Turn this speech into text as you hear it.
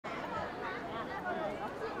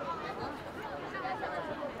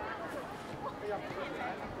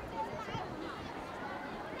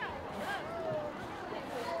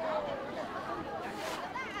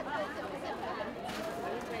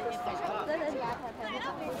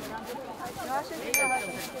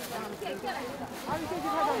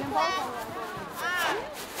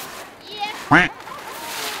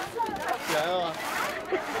来哦。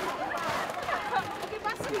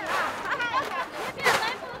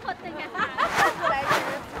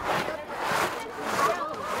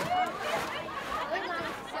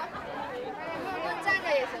站着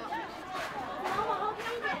也行。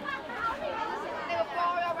那个包，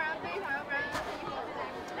要不然背上，要不然。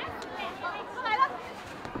来了。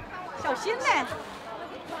小心嘞！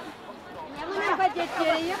快接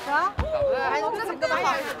一盒。这是更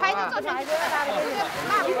好，拍张照片。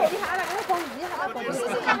那比手机还那个光仪还那试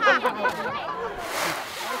试看哈。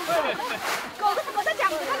给他讲，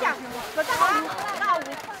给他讲，给他好，那我。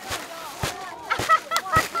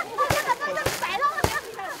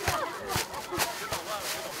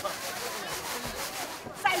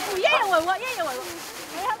爷爷问我，爷爷问我，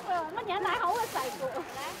哎呀不，我年代好我晒过，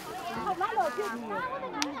好哪落去？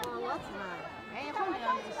哎，好像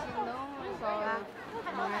是行动说，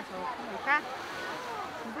我们说不看，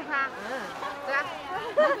不看，对啊。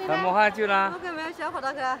怎么下去了？我跟没有小跑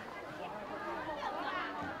到去。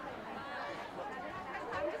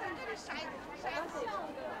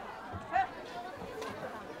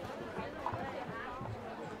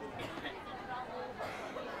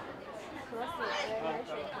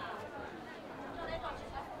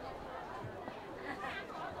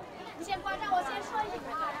你先关上，我先说一个，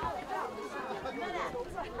然后我这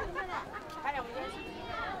还有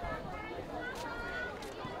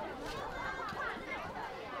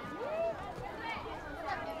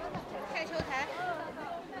开球台。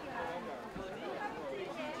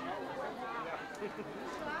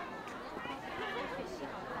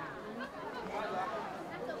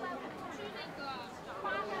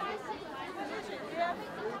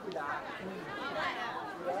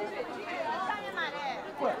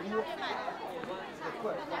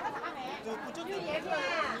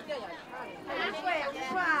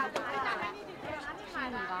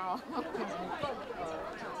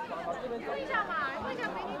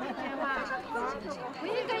不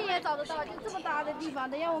应该也找得到，就这么大的地方，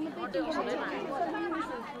等下我们都经过没看过。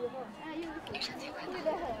哎，又是手机，贵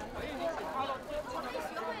得很。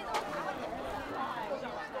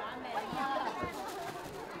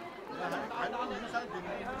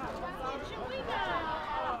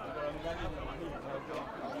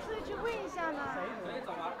可以去问一下呢。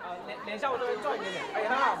连下午这边转一点点。哎呀，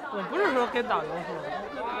我不是说跟导游说的。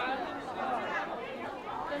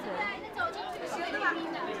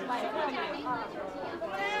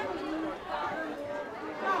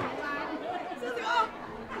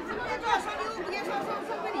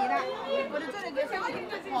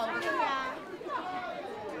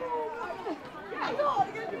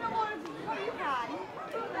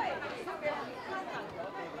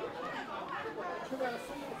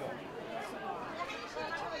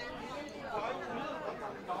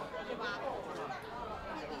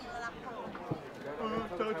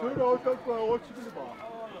小车了，小过来我去给你吧。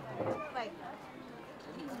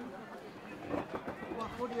把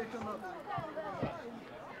火力整到，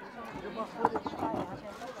就把火力打压下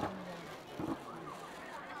来。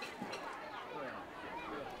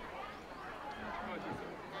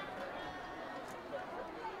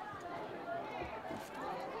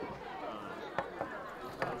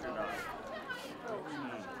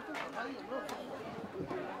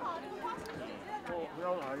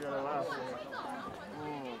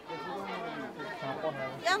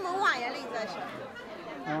要门瓦呀，那个是。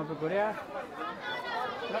不够的。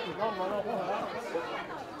那你刚买了火了？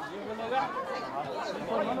你们那个？我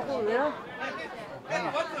买了火了。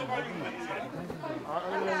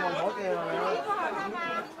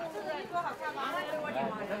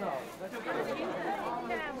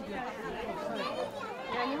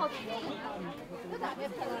你好吃。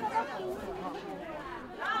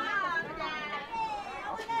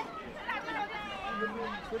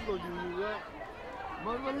我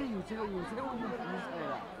的有这个我就不是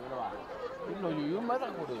了，知道吧？你老油没得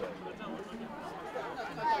过的。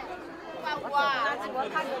我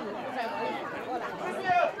看着你在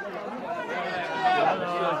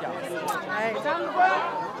哎，张官，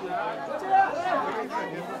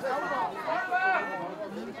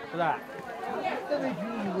是吧？这边就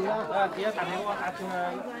有了。底下打电话，打这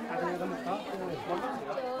个么高？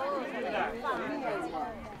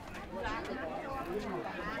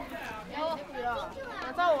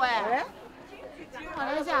拿走哎，看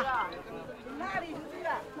一下。哪里出去了？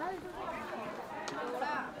哪里出去了？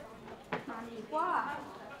哪里挂？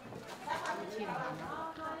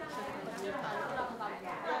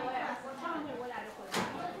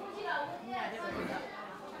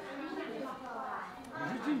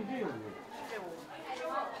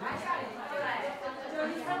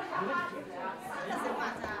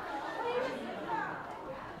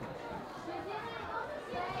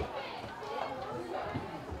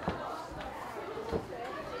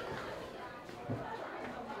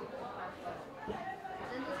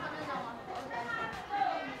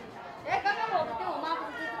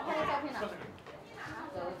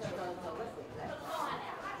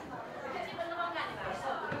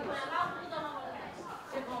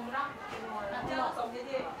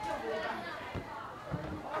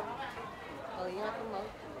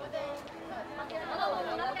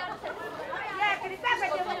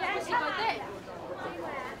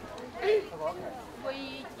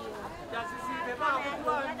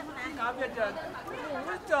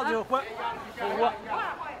这样子有混，我。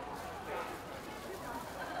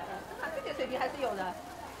这个水平还是有的，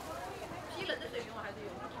批人的水平我还是有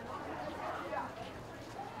的。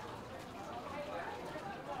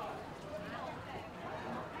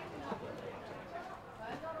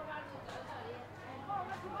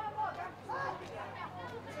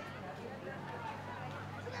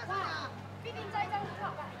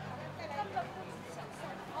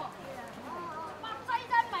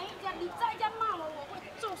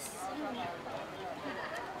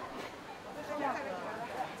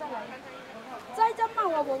 再这骂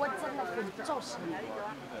我真的很揍死你！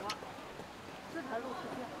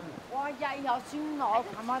哇呀，要紧了，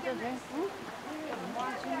他妈的真是！哇，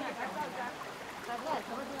兄弟，啥子？什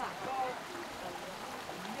么事啊？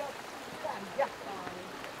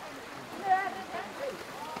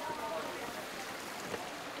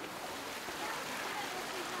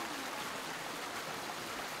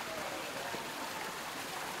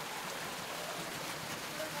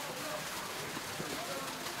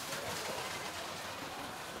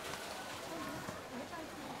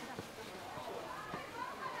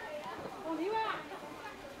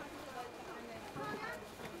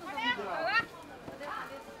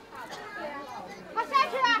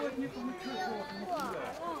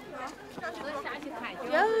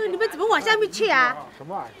哟，你们怎么往下面去啊？什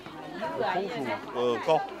么玩意儿？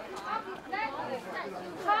高。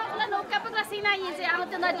好，那侬赶不到新来一然后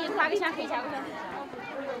等到你挂个箱可以下去。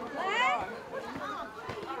来，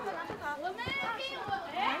我们给我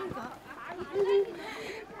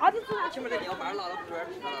好的，前面的尿板拿到这边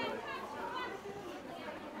去了。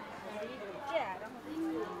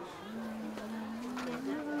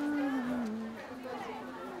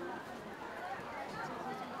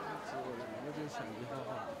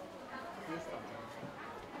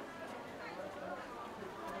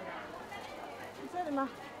这里吗？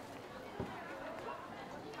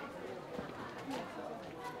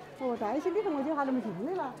哦，这些地方我就还那么近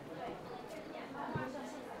的了。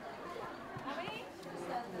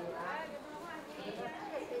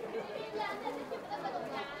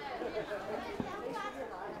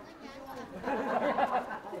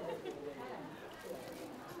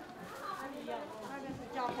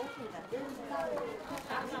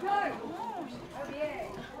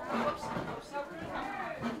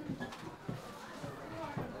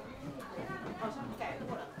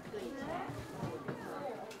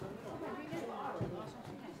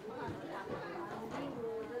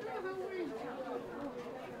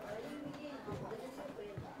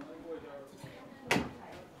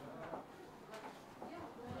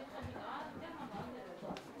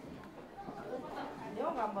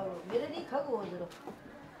没得你烤锅子了，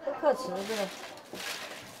都烤翅子了，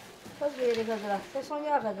烤别的烤子了，烤双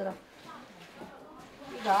鸭烤子了。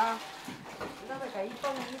你看，那个盖一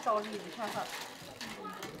帮你找你就抢上，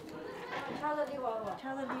抢着你话不？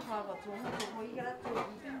抢着你话不？做好做可以给他做一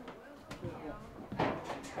点。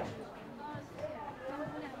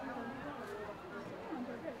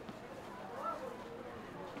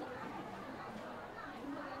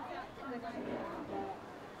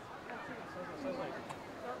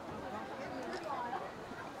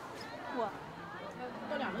我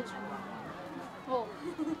到两个吃。哦。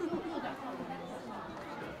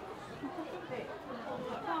对。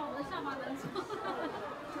那我们上班能做。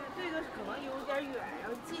这个可能有点远，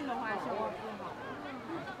要近的话效果更好。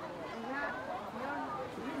你看，你要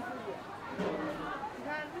运出去，你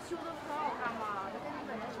看这修的可好看吗？这跟你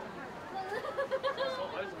本人好看。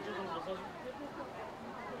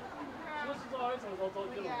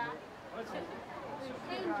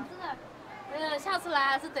真的，下次来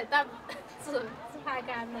还是得带自拍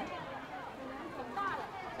杆的。很大的。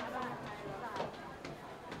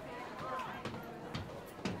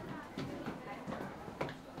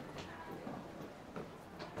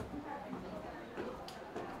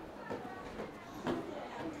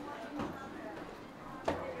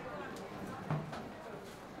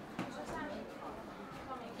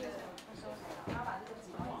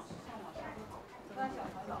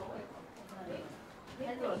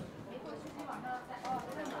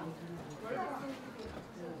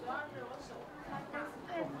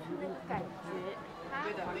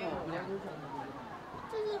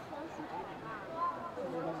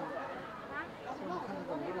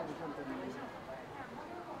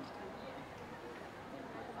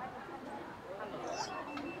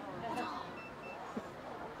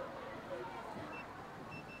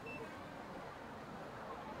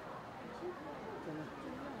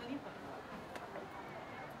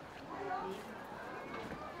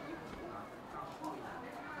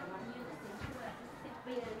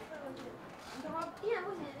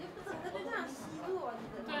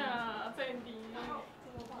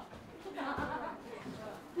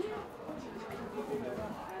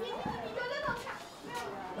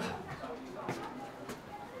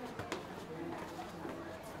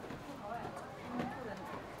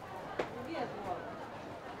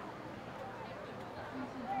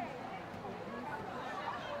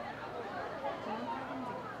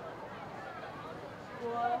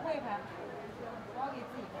一盘，我要给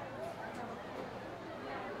自己。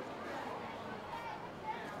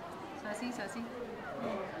小心小心。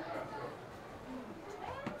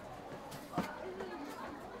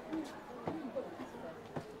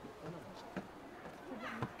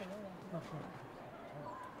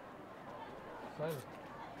可以。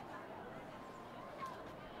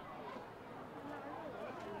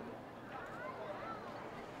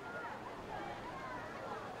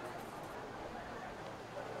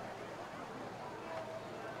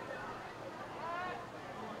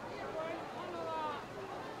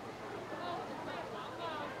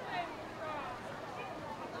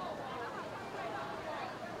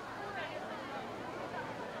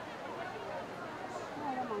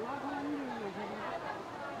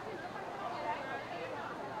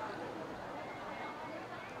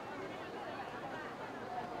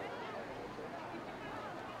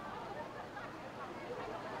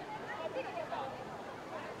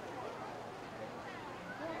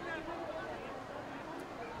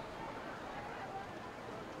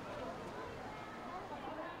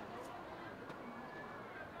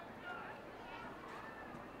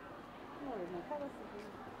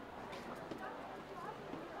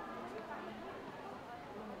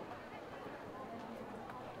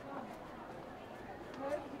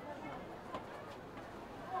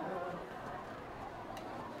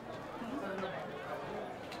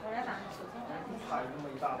 拍那么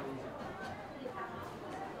一大堆，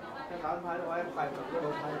在南拍的我还拍整个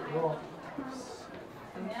都拍了。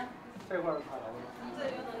怎么样？这块儿拍了。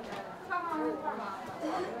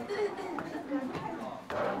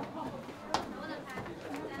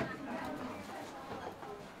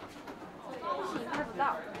拍不到，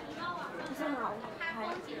不是很好拍。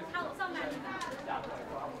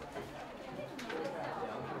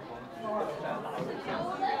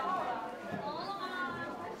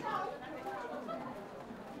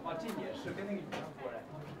啊，这也是跟那个一样过来。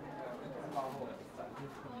然后咱就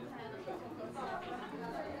特别。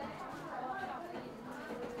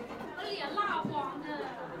我脸蜡黄的。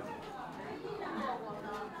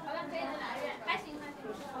好像可以再来一遍，还行还行，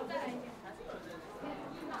我再来一遍。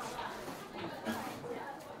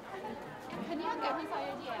肯定要改成小月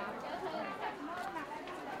姐啊！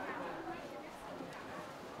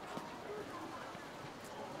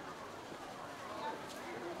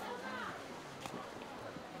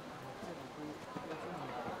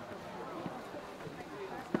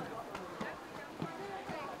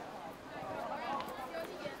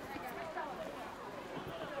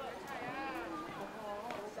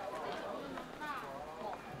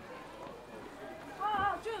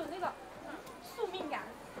就有那个宿命感。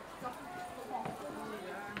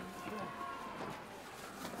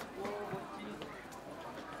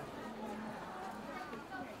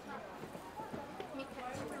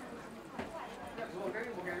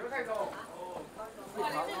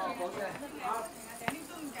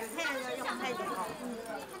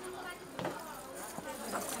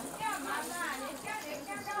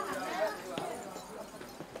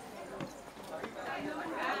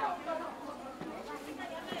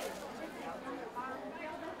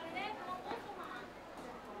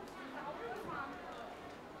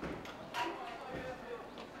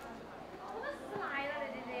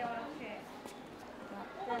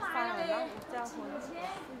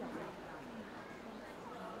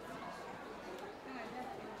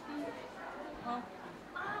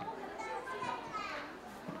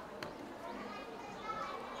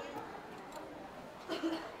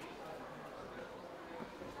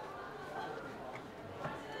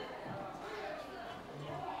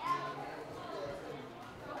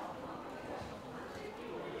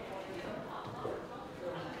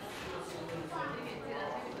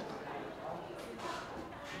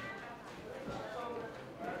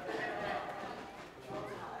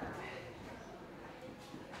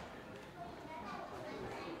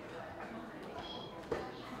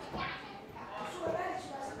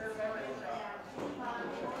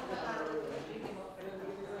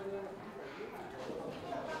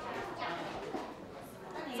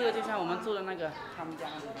这个就像我们住的那个他们家。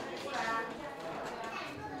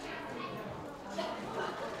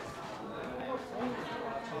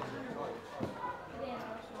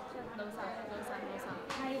楼上，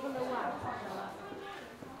还有一个楼啊。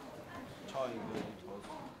抄一个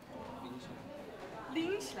拎起来。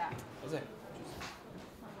拎起来。不是。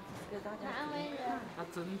他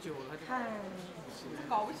针灸了，他看，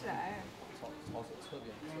搞不起来。抄侧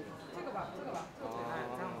边。这个吧，这个吧。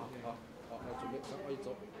好，准备往外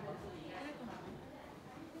走。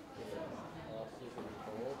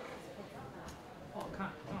不好看，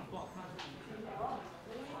不好看。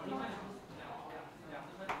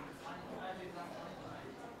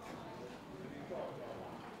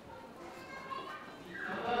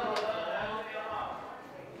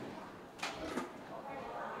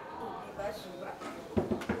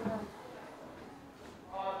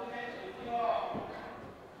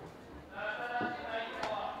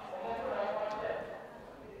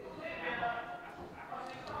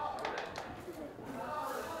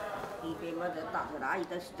别么这大头大一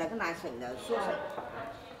的，这个男生的学生。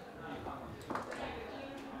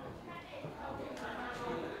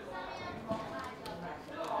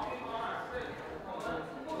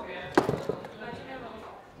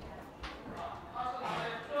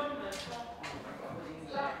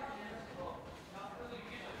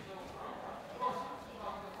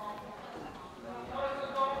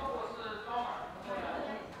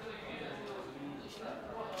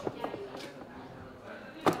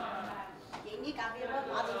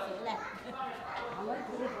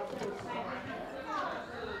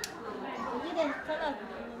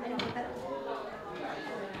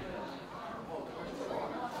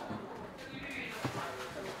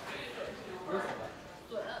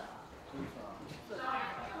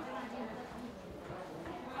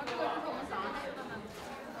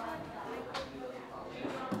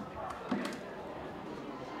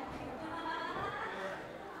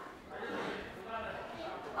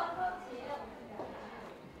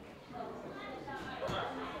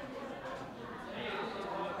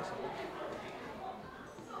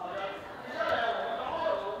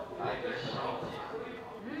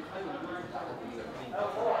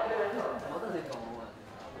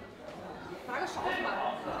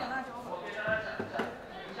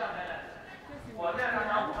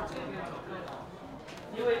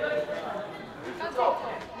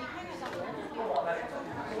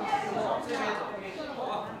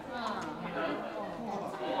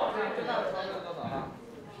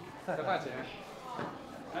 100块钱。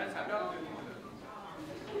来彩票。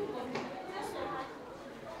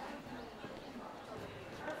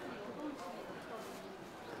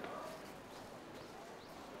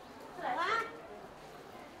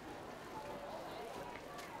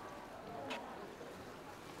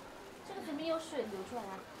这个怎么有水流出来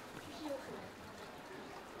啊？就是有水。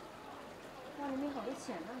哇，里面好多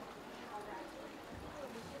钱呢。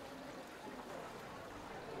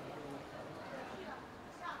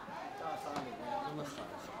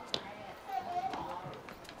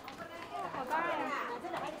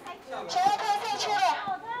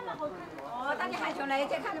 哦，当你还穷来，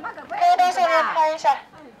再看你妈个鬼！拍一下。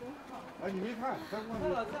哎，你没看？看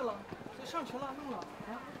了，这上去了，弄了。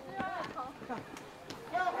看。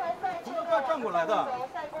这个要转过来的。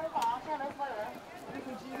这个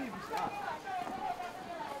几率不行。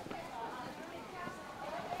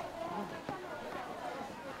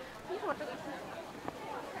你说这个是？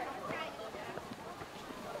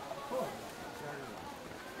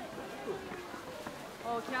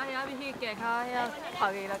哦，听下必须给他呀，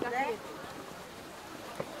好给了个。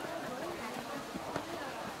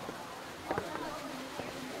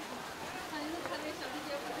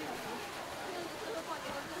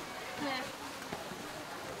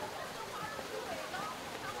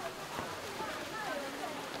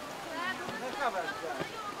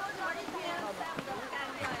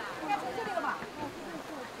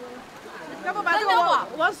 要不把这个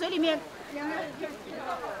往水里面，直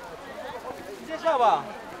接下吧。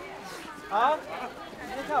啊？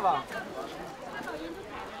直接下吧。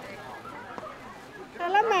好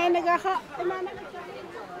了，买那个好，买那个。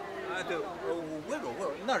哎，对，围住，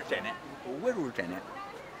那是真的，围住是真的。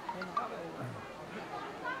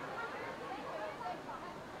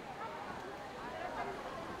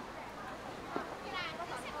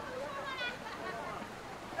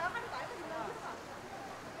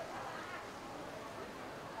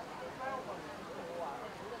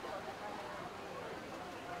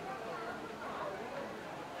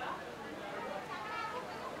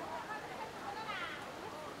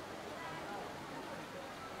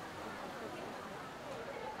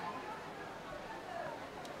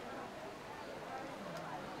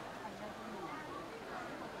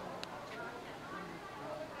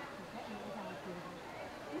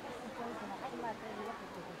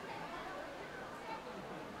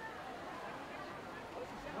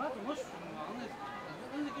 啊，怎么数啊？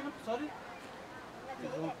那给人烧的，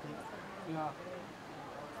对啊。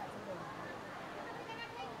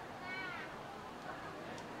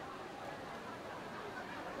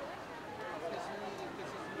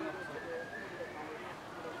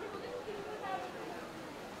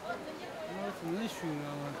我真的凶啊！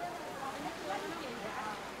我。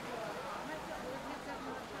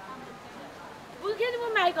 不是给你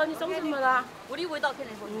们买一个，你送什么了？我的味道肯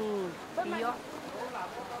定不嗯，没有。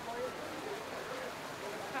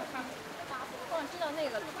我知道那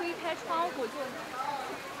个推开窗户就，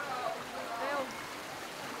没有。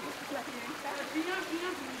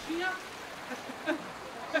行呀。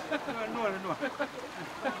挪。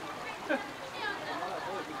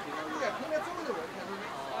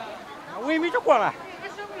我也没吃过了。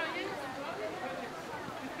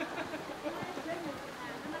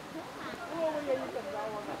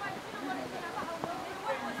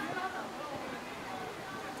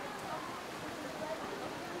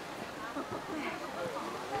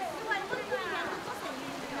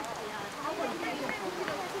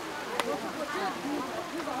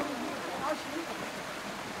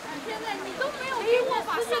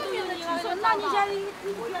上面的提升，那你现在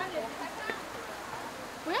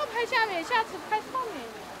不要拍下面，下次拍上面。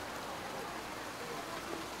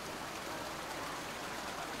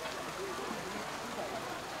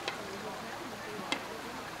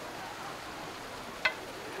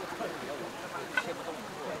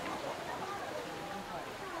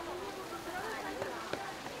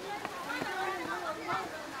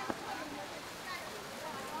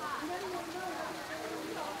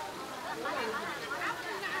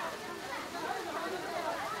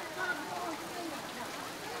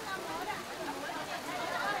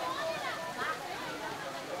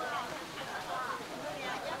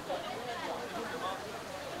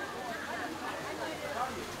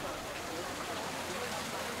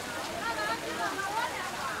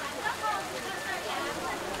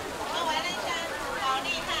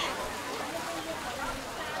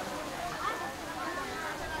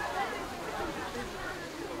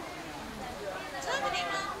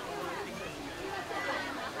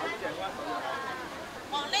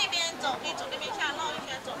往那边走，可以走那边下，绕一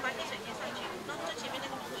圈走，把水晶上去，然后最前面那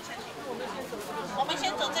个门口下去。我们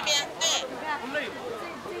先走这边，对。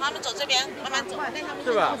他们走这边，慢慢走，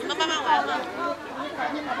是吧？慢慢玩。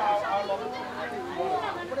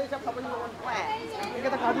你给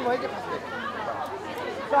他卡住我一点。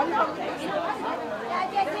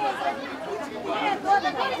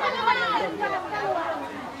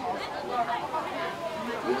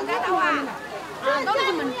都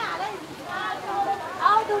是门。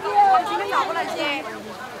我今天要不来些，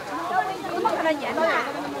怎么可能严呢？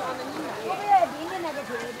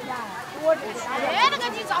哎，那个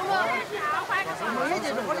你找我，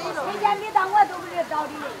人家没当我都不是找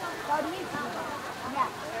你，找你去。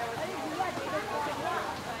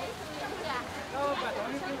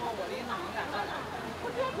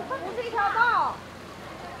不是一条道。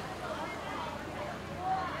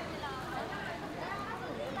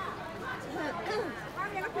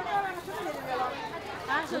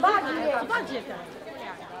18级，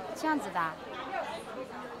这样子的。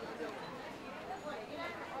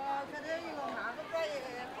看这一个哪个专业的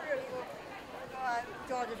人，不是一个叫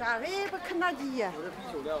的啥？谁不肯拿鸡呀？我这啤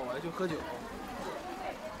酒量，我还就喝酒。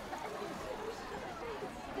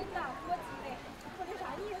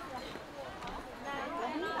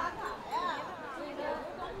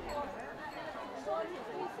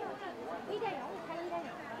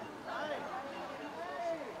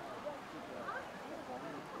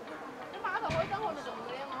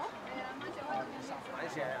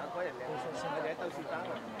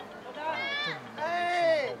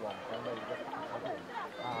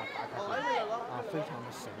非常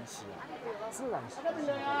的神奇啊，自然是。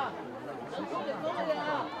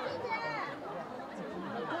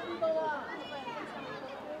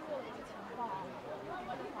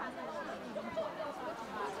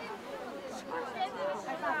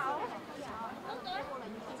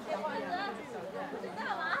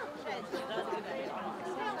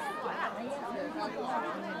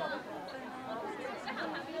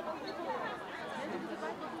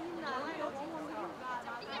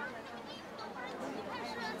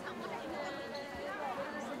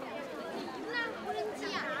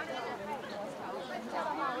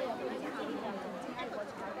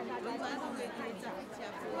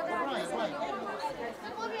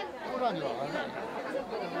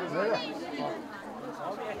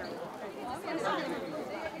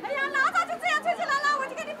哎呀，老早就这样吹起来了，我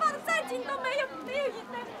就给你放的再紧都没有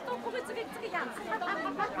都不会这个样子。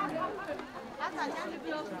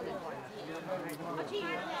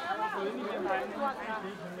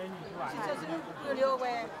6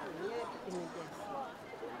块。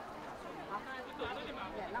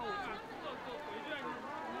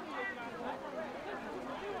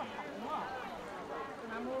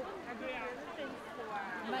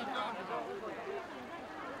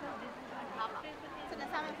这跟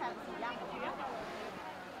上面拍不是一样的，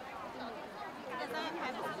跟上面拍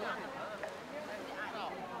不是一样的。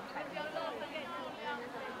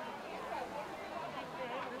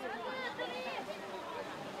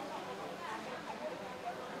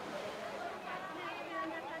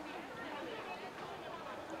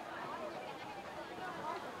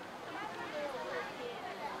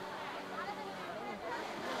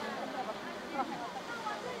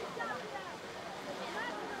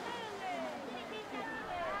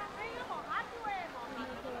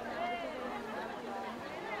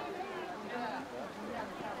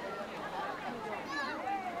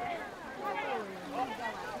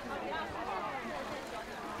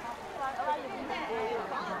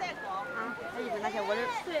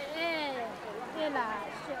对了，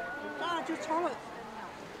是。啊，就超了。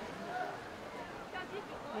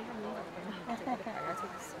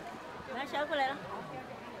来，小过来了。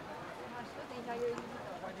一下有。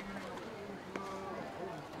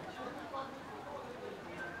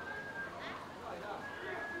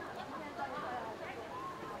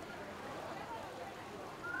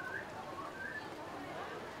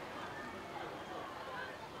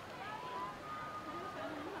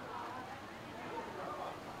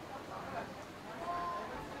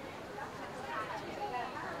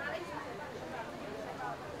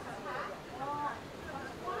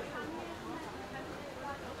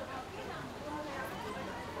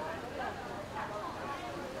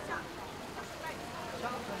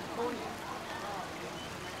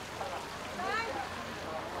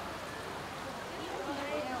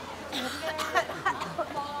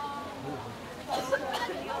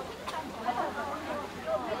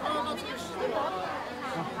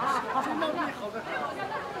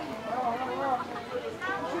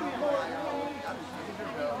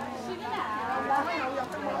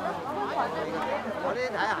我哋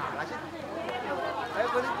睇下下先。喺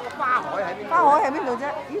嗰啲花海喺邊？花海喺邊度啫？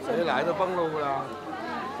你嚟到崩路㗎啦。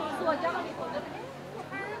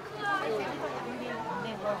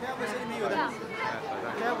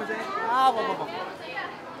啊！不。好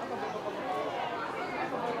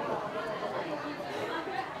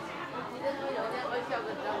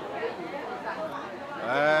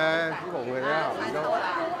紅嘅啫，唔該。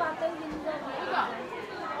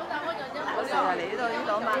嚟呢度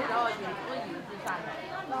嘛。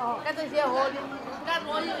跟住之後我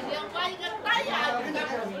有些挖一个大牙。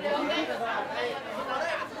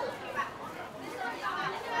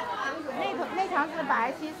那条是白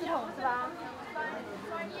皙丝筒是吧？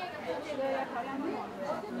这个要漂亮点。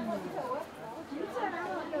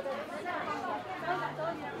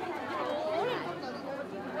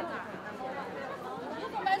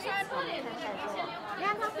你看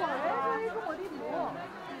它火热是一个我的图。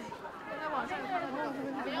在网上看到这个是个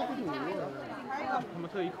图。他们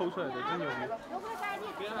特意抠出来的，真牛逼。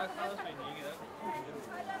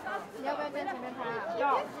你要不要在前面拍啊？要。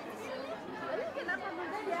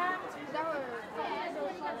待会儿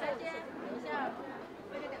再见，等一下。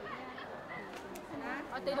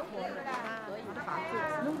啊，对着火了啦，可以。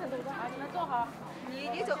弄成这个啊，你们坐好。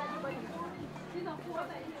你走。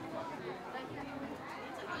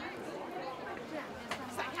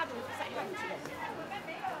晒下都晒下去了。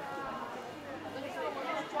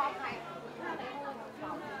抓拍。知道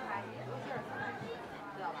吧？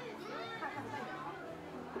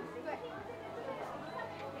对。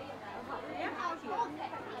别好说。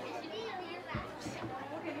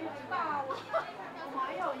我给你知道，我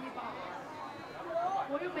还有一把，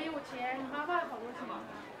我又没有钱，你妈妈好多钱。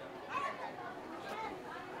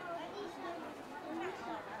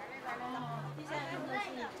第三个东西。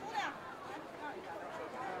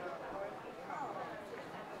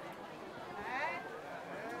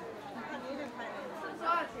多少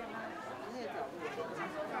钱吗？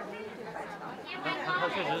它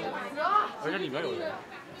确实，而且里面有人。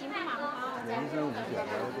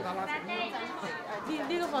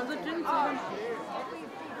那个房子真值得买。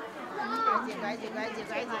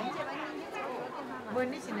乖。问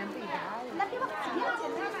你现在不大。那给我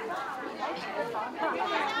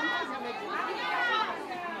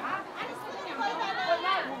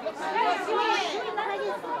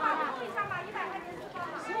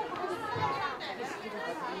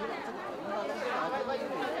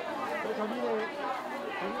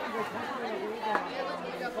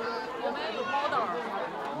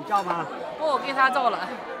你照吗？不，我给他照了。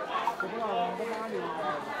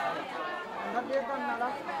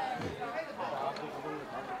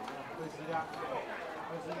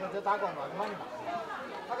这打广告，你帮你打。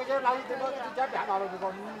那个就是拿这个直接变到了这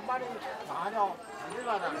个，你把你拿掉，你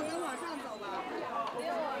拿的。先往上走吧。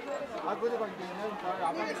啊，不是个你那个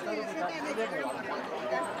是带那个。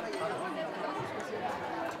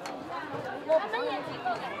他们也提供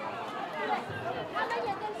的，他们也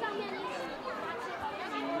跟上面一起。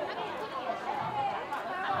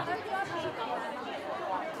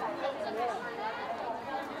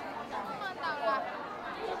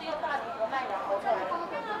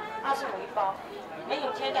25一包，没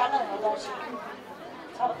有添加任何东西，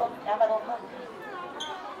差不多200多克。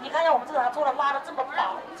你看看我们这行做的拉的这么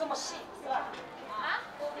薄，这么细，是吧？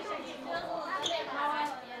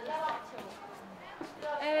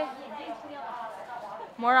哎，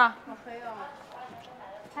沫儿啊，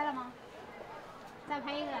拍了吗？再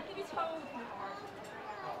拍一个。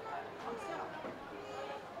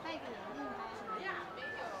拍一个眼睛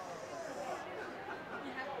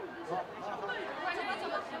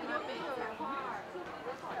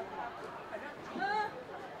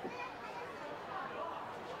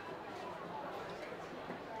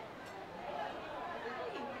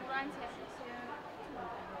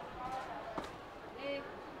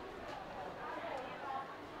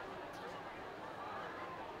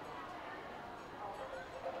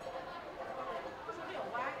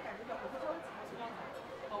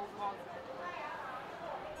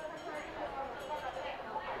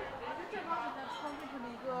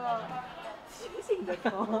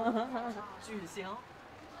巨星。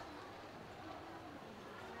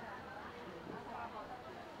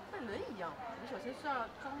跟人一样，你首先是要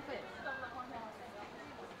装备。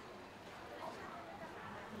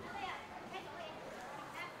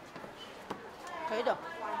可以的。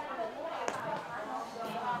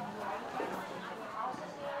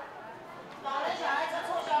老人小孩子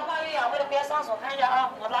促消化营养，为了不要上手，看一下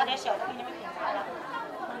啊，我拿点小的给你们品尝了。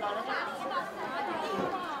老人就。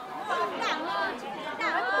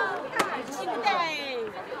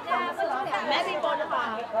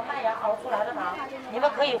和麦芽熬出来的糖，你们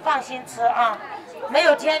可以放心吃啊，没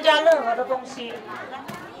有添加任何的东西。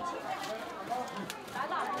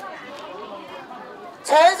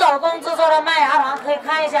纯手工制作的麦芽糖，可以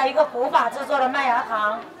看一下一个古法制作的麦芽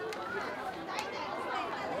糖。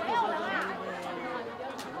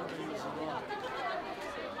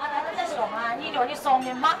你聊你说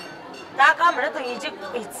明嘛？大家门儿都已经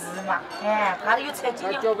被治嘛，哎，看到有成绩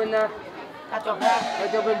了。脚本呢？他脚本？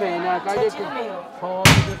脚本没呢？成绩都没有。好，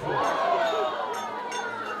就是。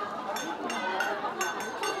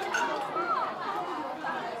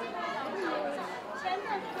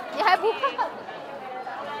你还不怕？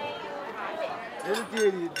这是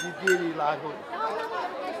爹的拿口。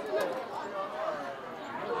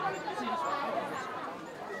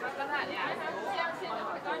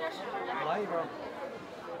来一包。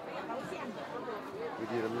不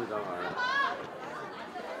记得那么张玩意儿。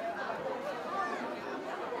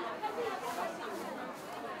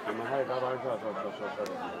你们还有打板车，说。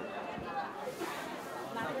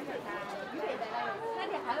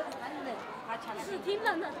是挺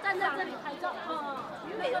冷的，站在这里拍照。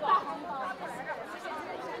那个大红包。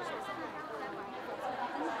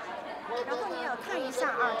然后你也要看一下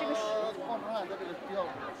啊，这个是。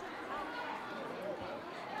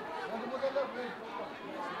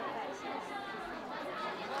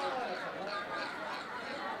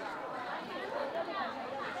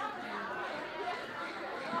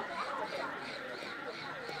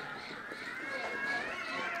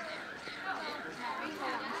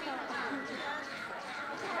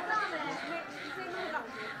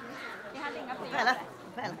快了，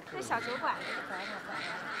快了。这小酒馆。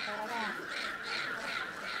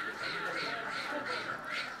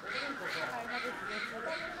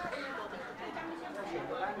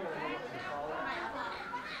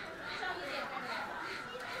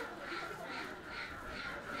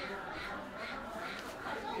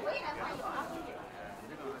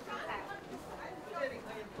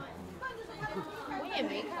我也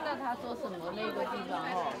没看到他说什么那个地方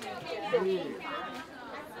哦。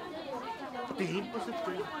顶不是顶。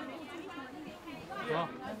啊，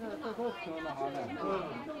这都挺那啥的。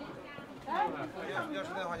要吃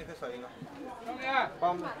的话，你可以少一个。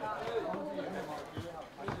帮。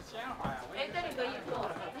哎，这里可以做。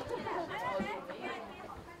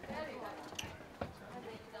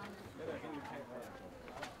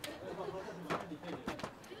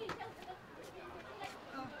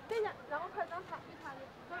等一下，让我拍张卡片。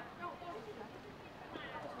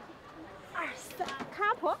2、3，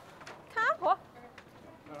卡婆。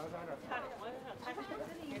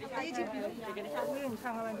已经不用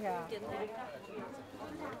看看问题啊。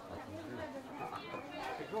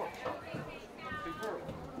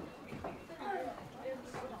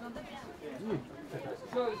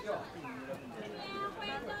笑一笑。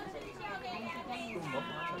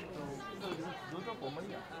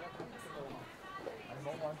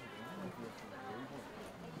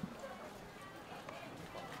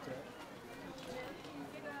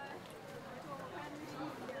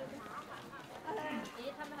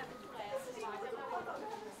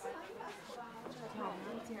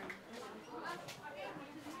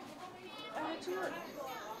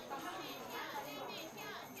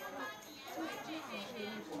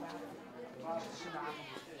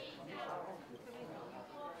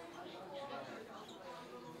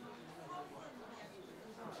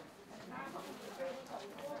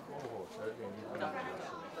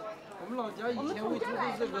我们老家以前会做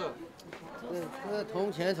这个，这是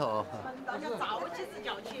铜钱草。大家早起是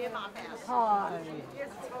叫去麻烦。嗨。也是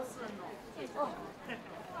超市人哦。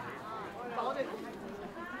包的。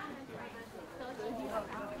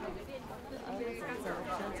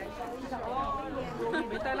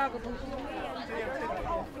没带那个东西。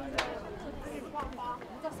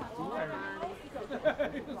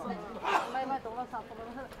买多了啥不能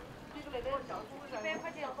很。比如那个100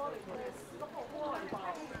块钱包那个4盒火丸包，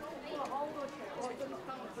付了好多钱。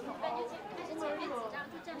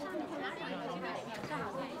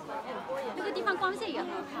这个地方光线也很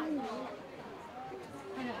好。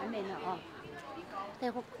看着还没呢啊。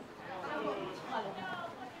待会儿。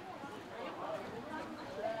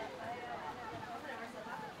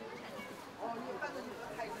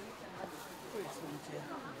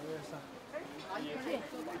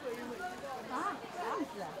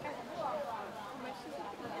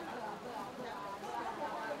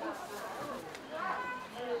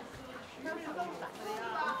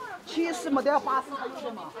70没得，80还有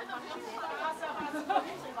的嘛。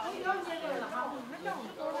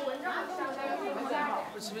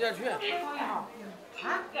我吃不下去。啊？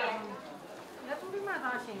那煮的蛮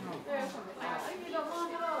大行哈。对。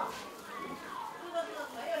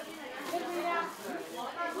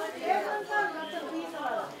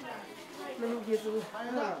那有别子。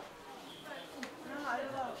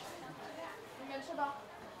你们吃吧。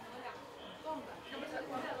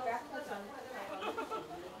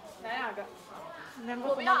来两个。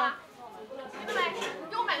我不要啊。你们买，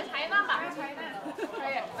给我买个茶叶蛋吧。茶叶蛋。可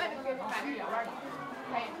以，外面给你买个原味的。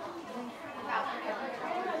可以。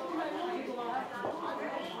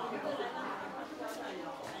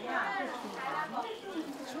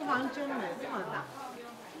厨房真没这么大。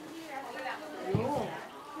哟，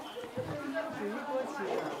水果起的。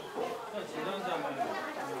那鸡蛋咋买？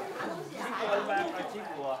鸡骨一般还鸡骨。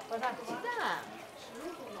不是鸡蛋。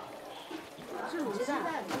是卤鸡蛋。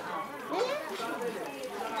哎，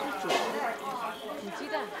是煮鸡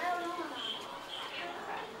蛋。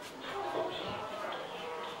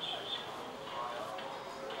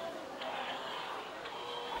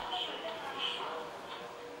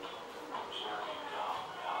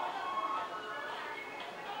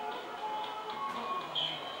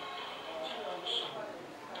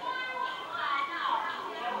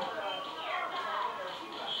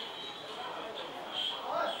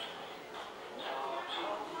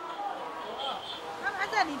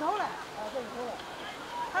在里头嘞，在里头嘞，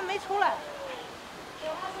还没出来。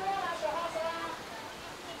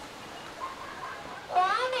华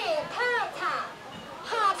美烫烫，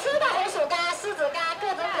好吃的红薯干、柿子干、各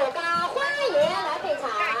种果干，欢迎来品尝。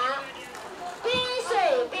冰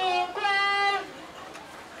水冰关，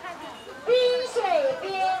冰水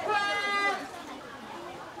冰关。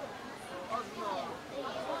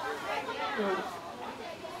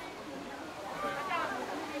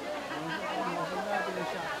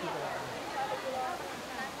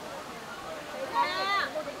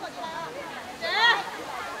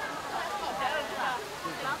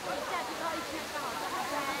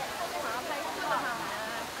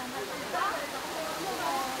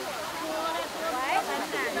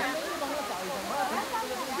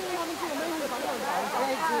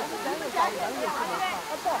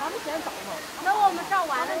那我们照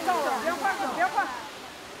完了，你走，别换，别换。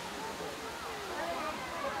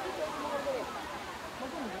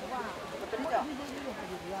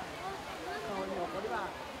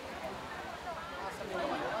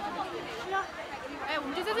是啊，哎，我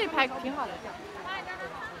们就在这里拍，挺好的。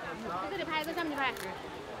在这里拍，在上面拍。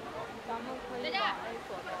姐姐。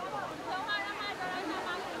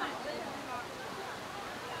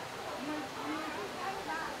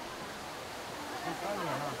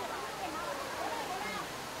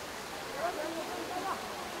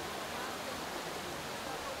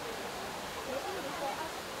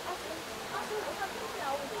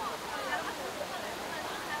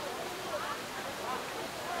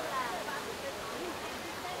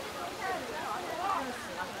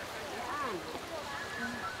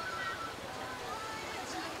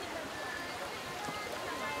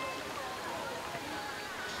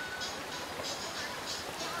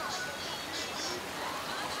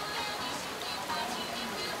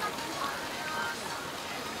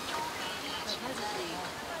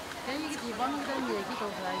跟一个地方有点热气多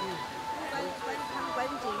出来的，关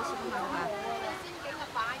键是不嘛的嘛。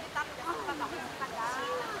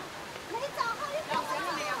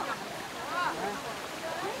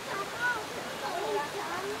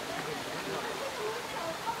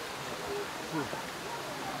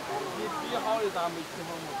你比好的咋没吃好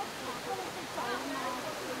嘛？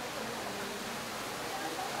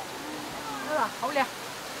好了，好凉，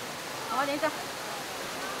好点子。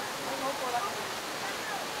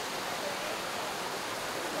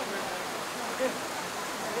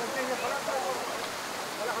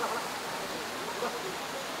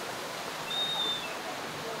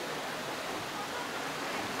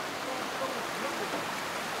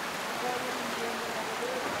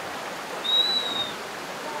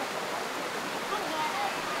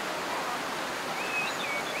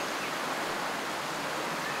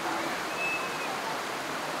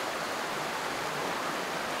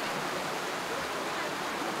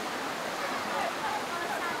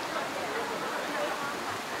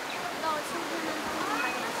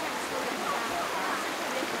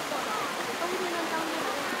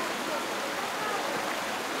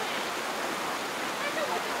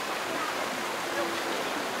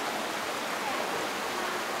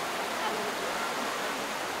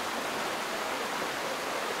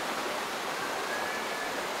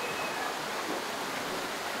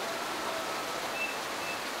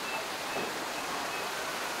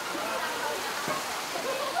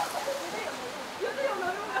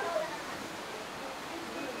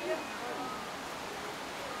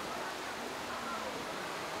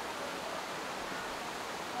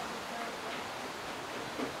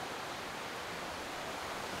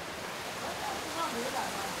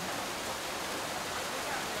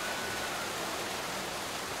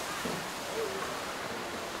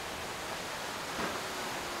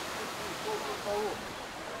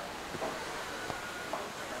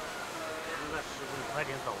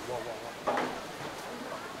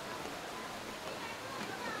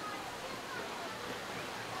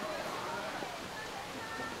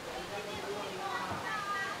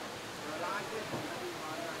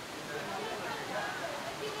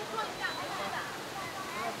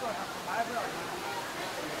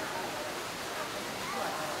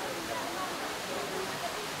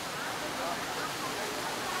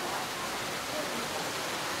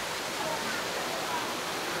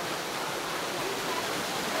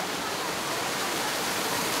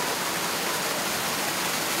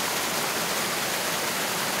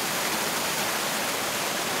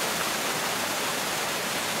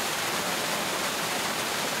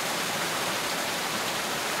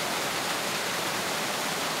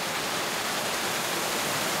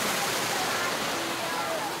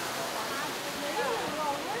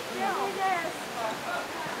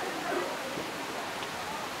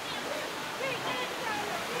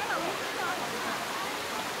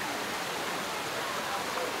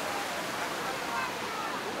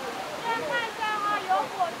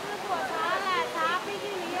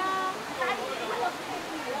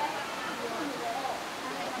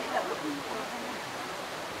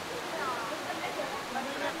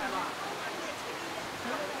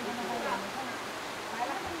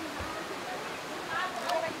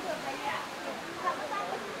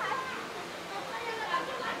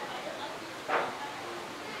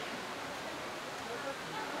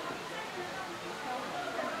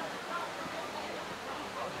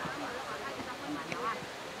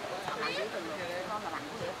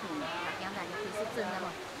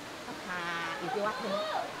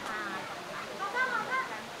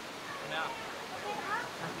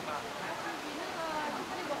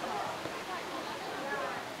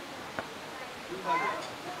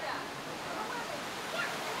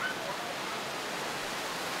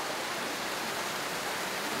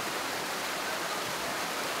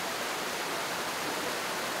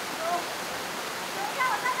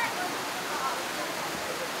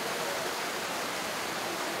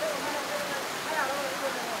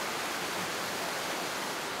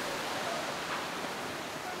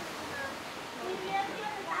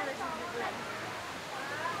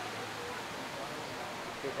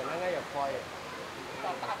可能也快，到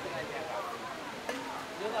大平台线上，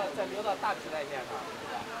流到大平台线上，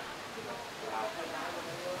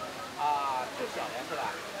啊，就小连是吧？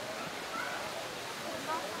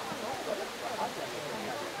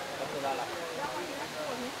我知道了。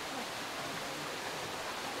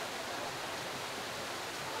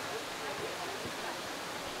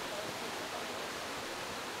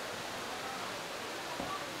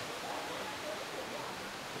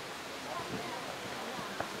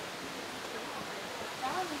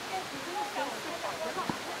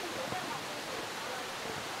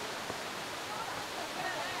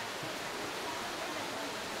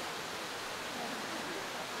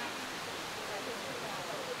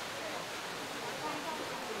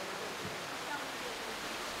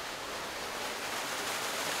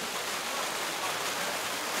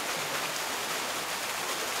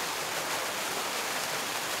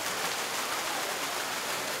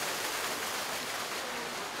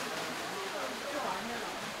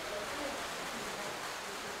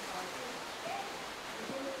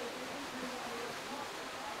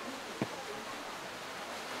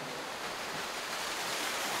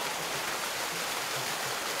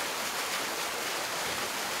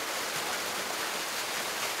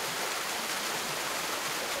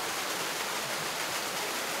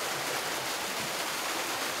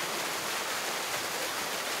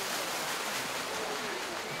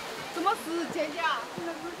什么时间呀？现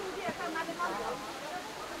在不是中间，看哪里放的？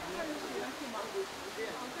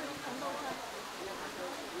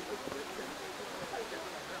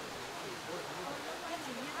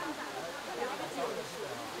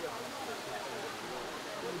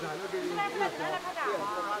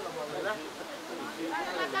来，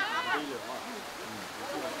快点，来，快点啊！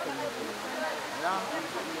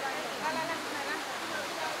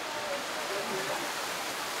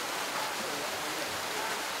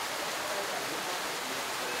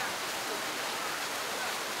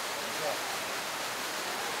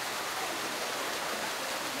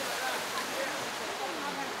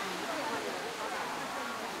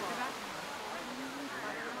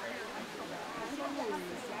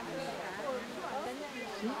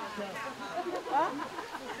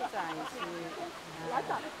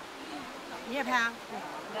你也拍啊？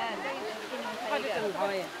来，快点，正好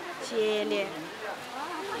哎，斜脸，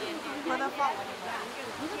把它放。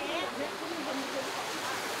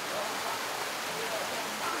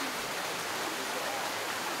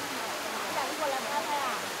过来拍拍啊！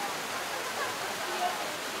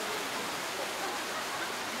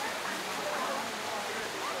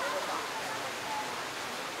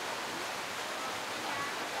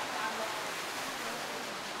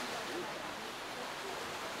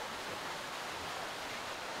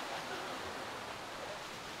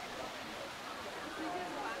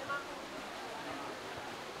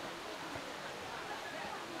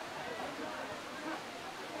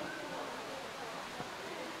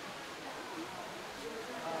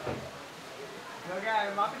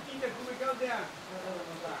马上第一个准备交钱。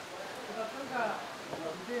这个看看，不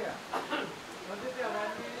对，我这边话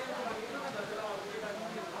你这个你看到这个，我给他你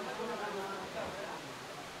他们都看到。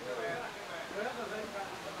有两个人看。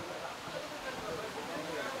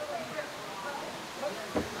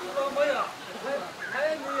没有，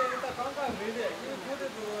还你到刚刚没的，因为过的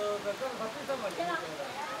这个他最少嘛就。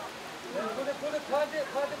过的快点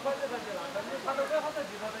他就了，但是他都最好的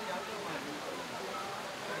其他的样子嘛。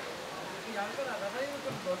样子了，他有这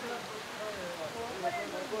么多的。他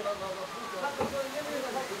这个因为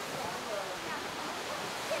他。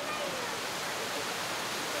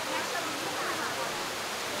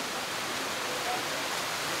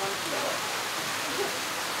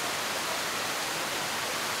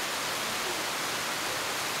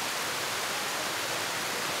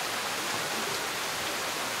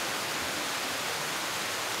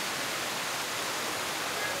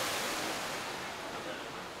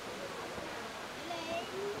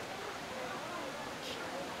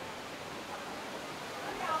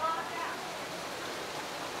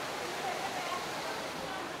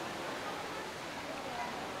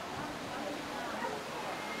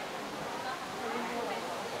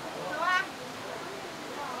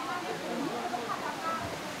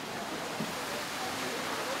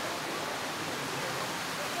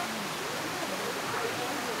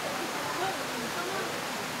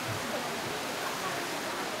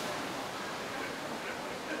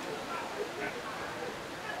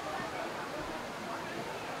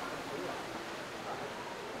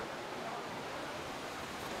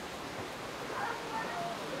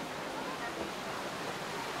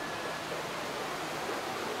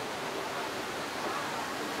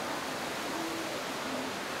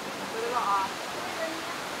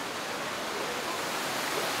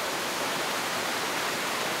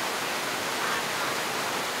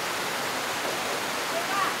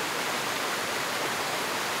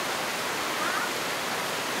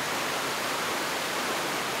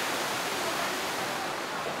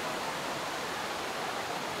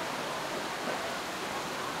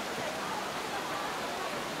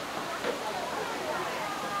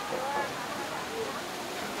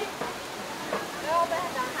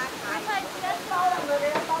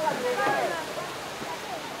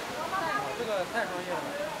这个太专业了，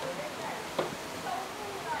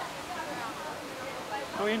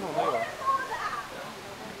收音筒都有。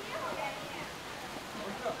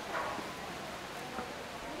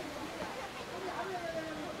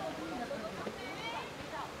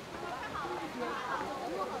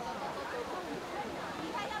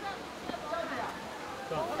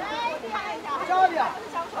家里啊，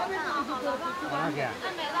往哪去？那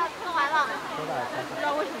没了，喝完了。多大？不知道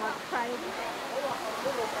为什么突然。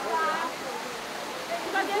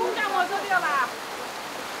小姐，你干我这边吧。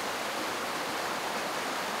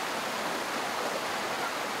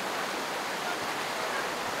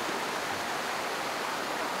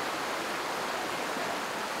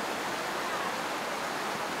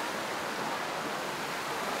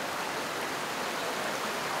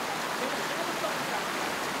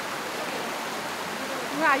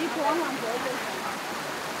你俩一起往上走就行了。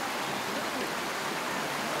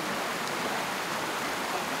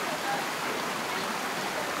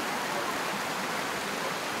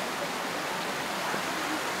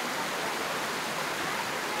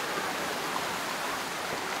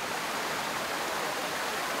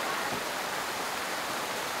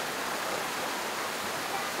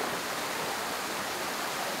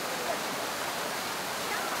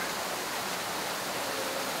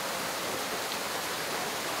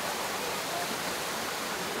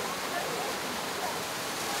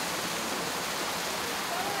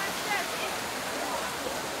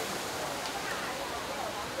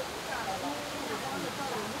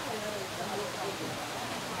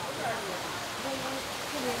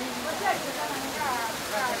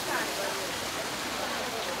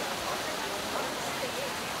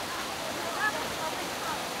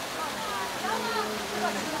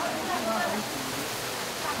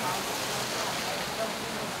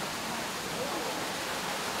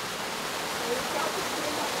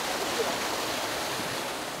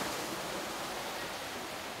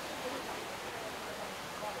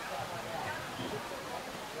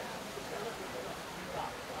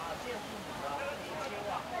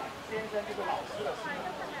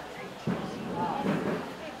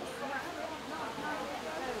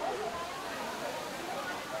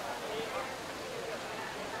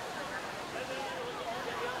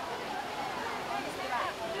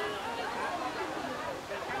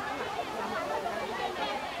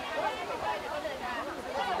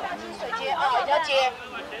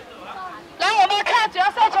来，我们看主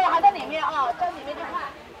要赛球还在里面啊，在里面就看。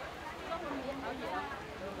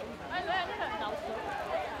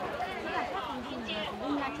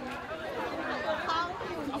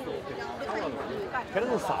看那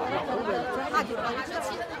种啥嘛，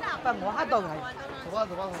把摸下到开。走吧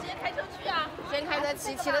走吧。先开车去啊！先开车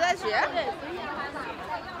骑了再去。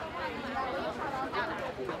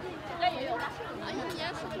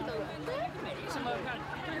什么看？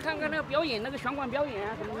就是看看那个表演，那个拳馆表演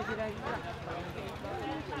啊，什么东西的。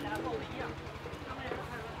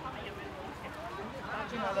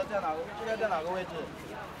进来了，在哪个？应该在哪个位置？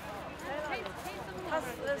他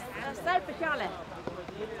塞不下来。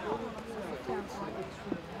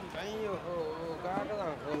哎呦，嘎个然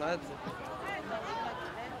后那。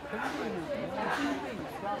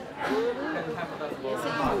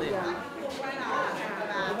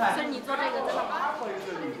所以你做这个真的吗？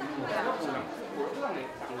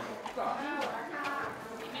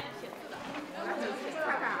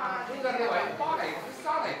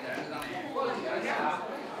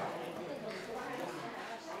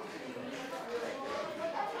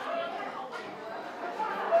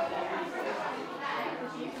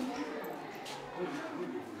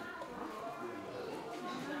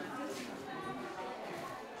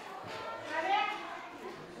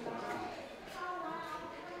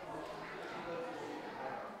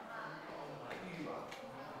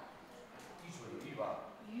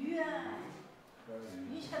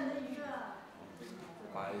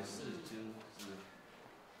百事精致。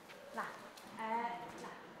来，哎，来，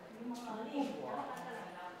柠檬的栗，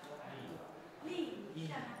栗，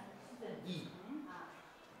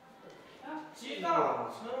吉大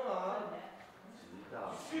成王，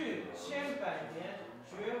续千百年，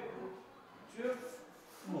绝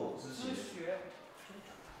父之学。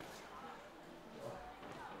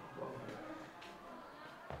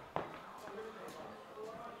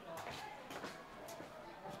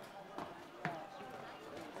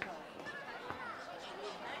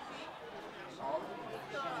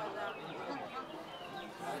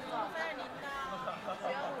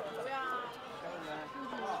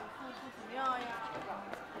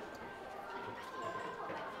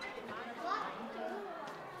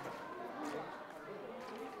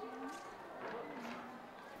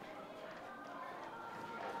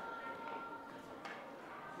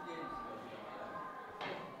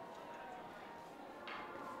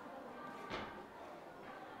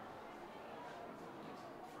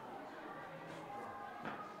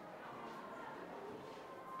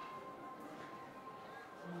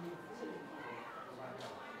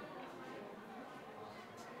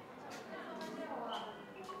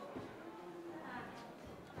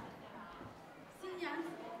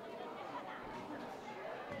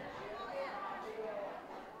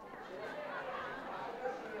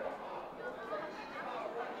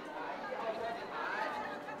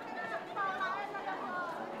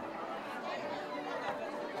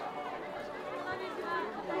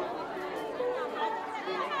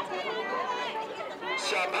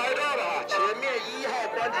想拍照的啊，前面1号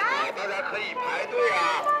关子口，大家可以排队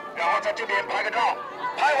啊，然后在这边拍个照。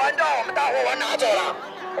拍完照，我们大伙往哪走了？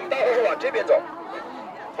我们大伙是往这边走。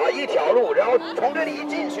啊，一条路，然后从这里一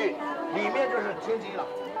进去，里面就是天津了。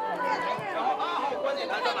然后2号观景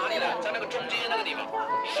台在哪里呢？在那个中间那个地方，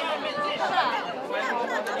上面最上面。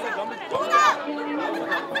在哪？